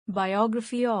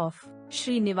Biography of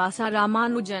Srinivasa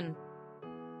Ramanujan.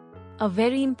 A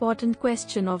very important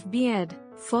question of B.ED,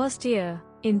 first year,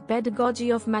 in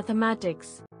Pedagogy of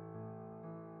Mathematics.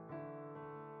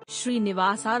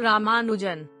 Srinivasa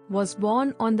Ramanujan was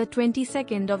born on the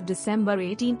 22nd of December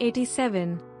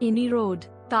 1887, in Erode,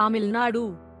 Tamil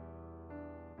Nadu.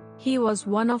 He was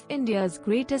one of India's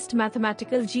greatest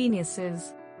mathematical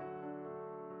geniuses.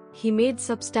 He made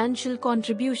substantial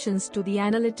contributions to the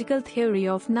analytical theory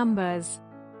of numbers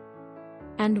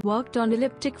and worked on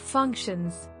elliptic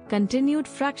functions, continued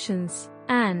fractions,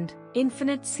 and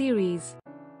infinite series.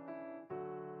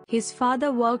 His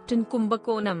father worked in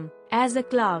Kumbakonam as a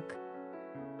clerk.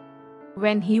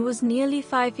 When he was nearly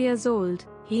 5 years old,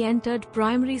 he entered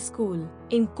primary school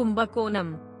in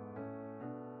Kumbakonam.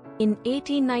 In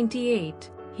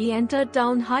 1898, he entered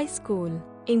Town High School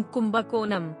in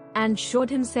Kumbakonam and showed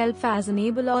himself as an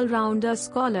able all-rounder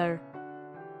scholar.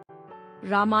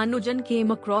 Ramanujan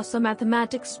came across a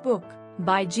mathematics book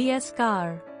by G.S.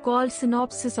 Carr called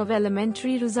Synopsis of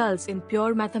Elementary Results in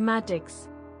Pure Mathematics.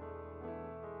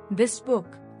 This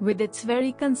book, with its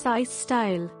very concise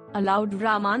style, allowed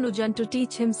Ramanujan to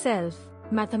teach himself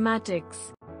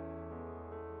mathematics.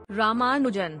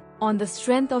 Ramanujan, on the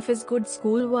strength of his good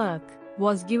schoolwork,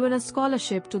 was given a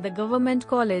scholarship to the government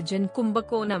college in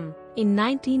Kumbakonam in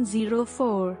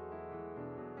 1904.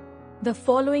 The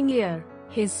following year,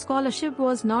 his scholarship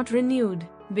was not renewed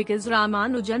because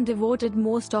Ramanujan devoted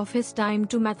most of his time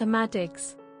to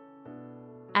mathematics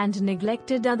and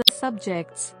neglected other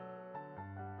subjects.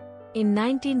 In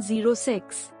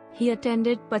 1906, he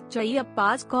attended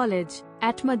Pachayappa's College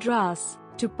at Madras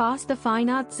to pass the Fine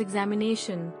Arts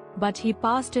examination, but he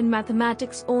passed in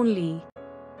mathematics only.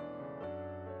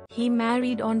 He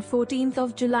married on 14th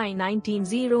of July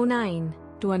 1909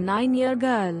 to a 9-year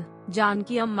girl,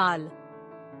 Janki Ammal.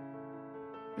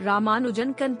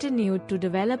 Ramanujan continued to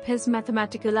develop his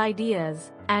mathematical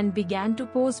ideas and began to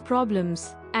pose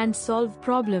problems and solve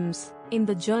problems in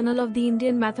the Journal of the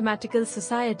Indian Mathematical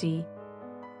Society.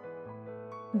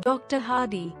 Dr.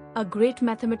 Hardy, a great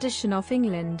mathematician of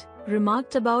England,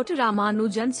 remarked about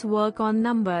Ramanujan's work on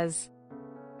numbers.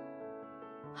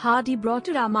 Hardy brought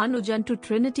Ramanujan to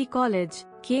Trinity College,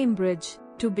 Cambridge,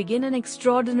 to begin an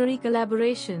extraordinary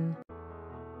collaboration.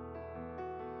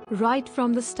 Right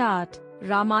from the start,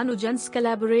 Ramanujan's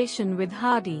collaboration with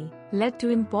Hardy led to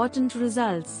important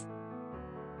results.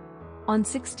 On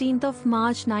 16th of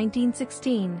March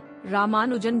 1916,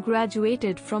 Ramanujan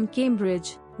graduated from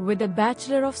Cambridge with a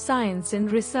Bachelor of Science in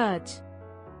Research.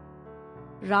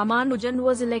 Ramanujan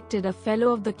was elected a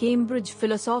Fellow of the Cambridge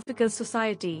Philosophical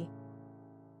Society.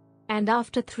 And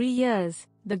after 3 years,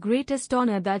 the greatest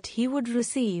honor that he would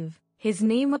receive, his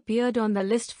name appeared on the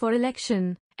list for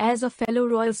election as a Fellow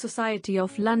Royal Society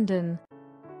of London.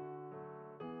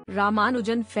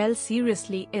 Ramanujan fell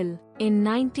seriously ill in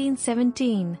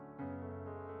 1917.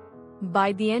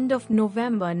 By the end of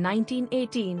November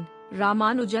 1918,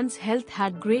 Ramanujan's health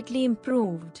had greatly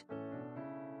improved.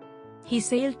 He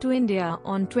sailed to India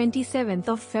on 27th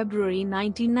of February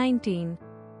 1919.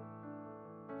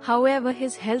 However,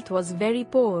 his health was very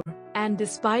poor, and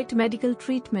despite medical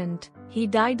treatment, he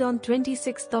died on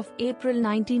 26th of April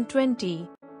 1920.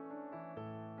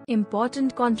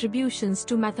 Important contributions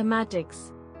to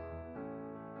mathematics.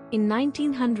 In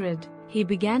 1900, he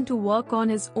began to work on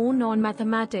his own on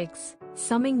mathematics,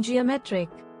 summing geometric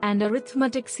and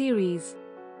arithmetic series.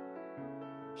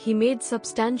 He made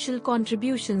substantial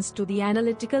contributions to the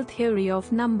analytical theory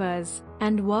of numbers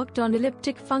and worked on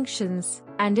elliptic functions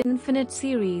and infinite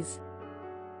series.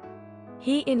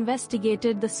 He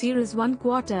investigated the series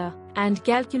 1/4 and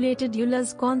calculated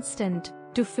Euler's constant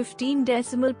to 15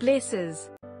 decimal places.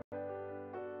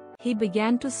 He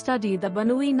began to study the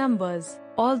Bernoulli numbers,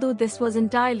 although this was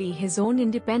entirely his own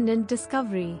independent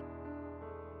discovery.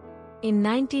 In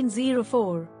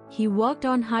 1904, he worked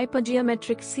on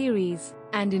hypergeometric series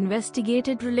and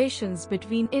investigated relations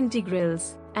between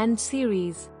integrals and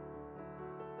series.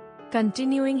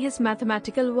 Continuing his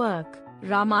mathematical work,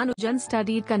 Ramanujan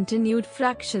studied continued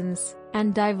fractions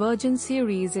and divergent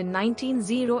series in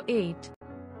 1908.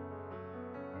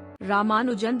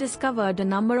 Ramanujan discovered a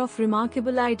number of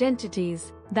remarkable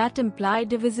identities that imply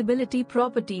divisibility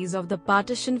properties of the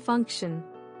partition function.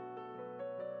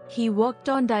 He worked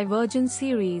on divergent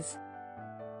series.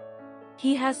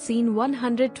 He has seen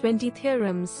 120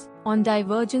 theorems on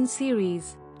divergent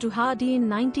series to Hardy in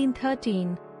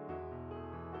 1913.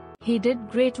 He did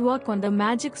great work on the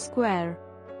magic square.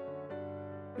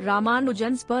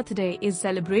 Ramanujan's birthday is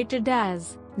celebrated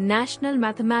as National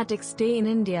Mathematics Day in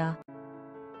India.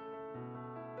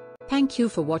 Thank you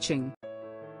for watching.